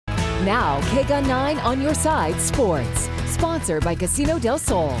Now, KGUN 9 on your side sports, sponsored by Casino del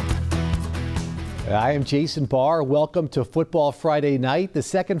Sol. I am Jason Barr. Welcome to Football Friday night, the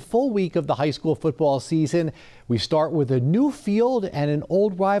second full week of the high school football season. We start with a new field and an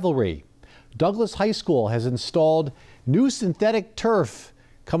old rivalry. Douglas High School has installed new synthetic turf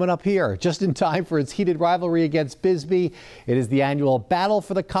coming up here just in time for its heated rivalry against Bisbee. It is the annual battle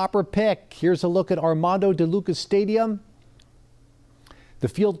for the Copper Pick. Here's a look at Armando De Lucas Stadium. The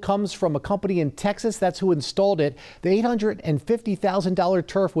field comes from a company in Texas. That's who installed it. The $850,000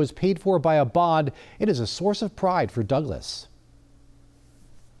 turf was paid for by a bond. It is a source of pride for Douglas.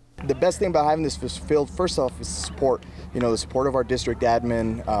 The best thing about having this field, first off, is support. You know, the support of our district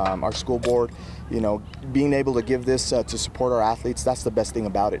admin, our school board. You know, being able to give this to support our athletes, that's the best thing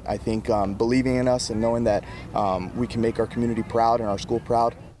about it. I think believing in us and knowing that we can make our community proud and our school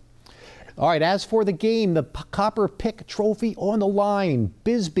proud. All right, as for the game, the Copper Pick trophy on the line.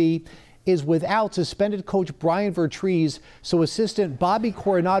 Bisbee is without suspended coach Brian Vertrees, so assistant Bobby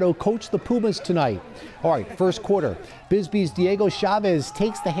Coronado coached the Pumas tonight. All right, first quarter, Bisbee's Diego Chavez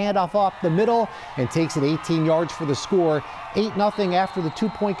takes the handoff off the middle and takes it 18 yards for the score, 8-0 after the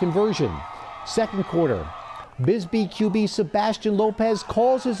two-point conversion. Second quarter, Bisbee QB Sebastian Lopez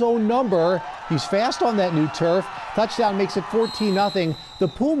calls his own number. He's fast on that new turf. Touchdown makes it 14-0. The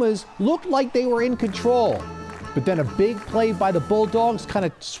Pumas looked like they were in control, but then a big play by the Bulldogs kind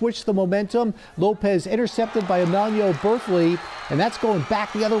of switched the momentum. Lopez intercepted by Emmanuel Berthley, and that's going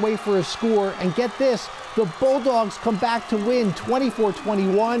back the other way for a score. And get this, the Bulldogs come back to win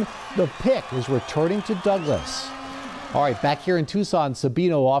 24-21. The pick is returning to Douglas. All right, back here in Tucson,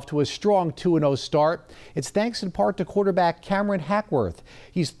 Sabino off to a strong 2-0 start. It's thanks in part to quarterback Cameron Hackworth.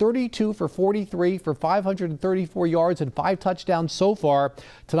 He's 32 for 43 for 534 yards and 5 touchdowns so far.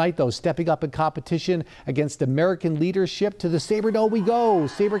 Tonight, though, stepping up in competition against American leadership. To the Sabredome we go.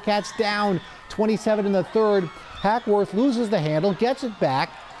 Sabercats down 27 in the third. Hackworth loses the handle, gets it back,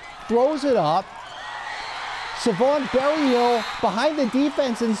 throws it up. Savon Berryhill behind the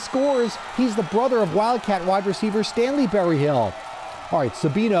defense and scores. He's the brother of Wildcat wide receiver Stanley Berryhill. All right,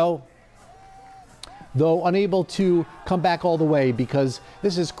 Sabino, though, unable to come back all the way because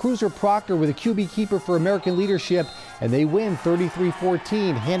this is Cruiser Proctor with a QB keeper for American leadership, and they win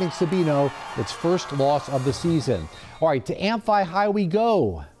 33-14, handing Sabino its first loss of the season. All right, to Amphi High we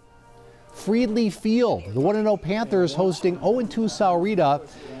go. Friedley Field, the 1-0 Panthers hosting 0-2 Saurita.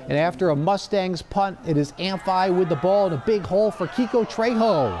 And after a Mustangs punt, it is Amphi with the ball in a big hole for Kiko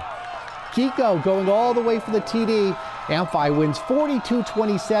Trejo. Kiko going all the way for the TD. Amphi wins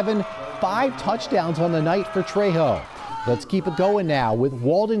 42-27, 5 touchdowns on the night for Trejo. Let's keep it going now with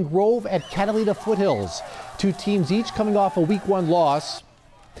Walden Grove at Catalina Foothills. Two teams each coming off a week 1 loss.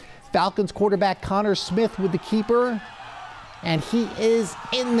 Falcons quarterback Connor Smith with the keeper. And he is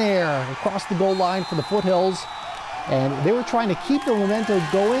in there across the goal line for the Foothills. And they were trying to keep the momentum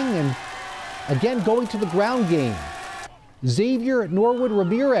going and again going to the ground game. Xavier Norwood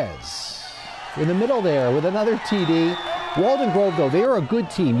Ramirez in the middle there with another TD. Walden Grove, though, they are a good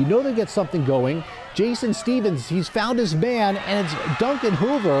team. You know they get something going. Jason Stevens, he's found his man, and it's Duncan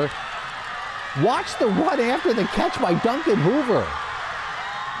Hoover. Watch the run after the catch by Duncan Hoover.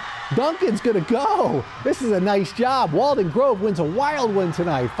 Duncan's going to go. This is a nice job. Walden Grove wins a wild one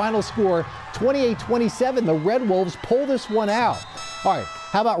tonight. Final score 28-27. The Red Wolves pull this one out. All right,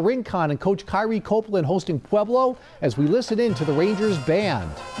 how about Rincon and Coach Kyrie Copeland hosting Pueblo as we listen in to the Rangers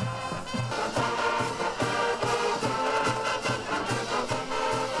band.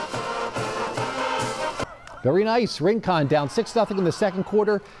 Very nice. Rincon down 6-0 in the second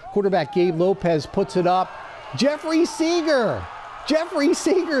quarter. Quarterback Gabe Lopez puts it up. Jeffrey Seeger. Jeffrey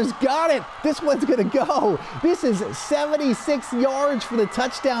Seeger's got it. This one's going to go. This is 76 yards for the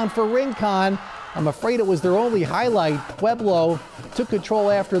touchdown for Rincon. I'm afraid it was their only highlight. Pueblo took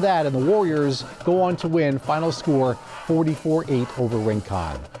control after that, and the Warriors go on to win. Final score 44-8 over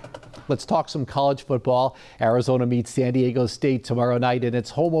Rincon. Let's talk some college football. Arizona meets San Diego State tomorrow night in its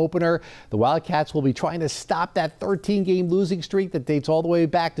home opener. The Wildcats will be trying to stop that 13-game losing streak that dates all the way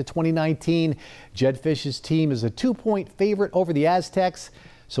back to 2019. Jed Fish's team is a 2-point favorite over the Aztecs.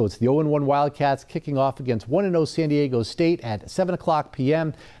 So it's the 0-1 Wildcats kicking off against 1-0 San Diego State at 7 o'clock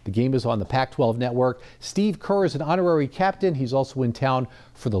p.m. The game is on the Pac-12 network. Steve Kerr is an honorary captain. He's also in town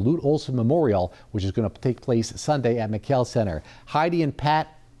for the Lute Olson Memorial, which is going to take place Sunday at McKell Center. Heidi and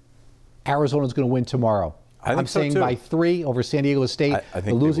Pat, Arizona's going to win tomorrow. I'm saying by 3 over San Diego State. I think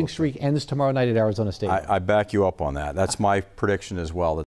the losing streak ends tomorrow night at Arizona State. I back you up on that. That's my prediction as well.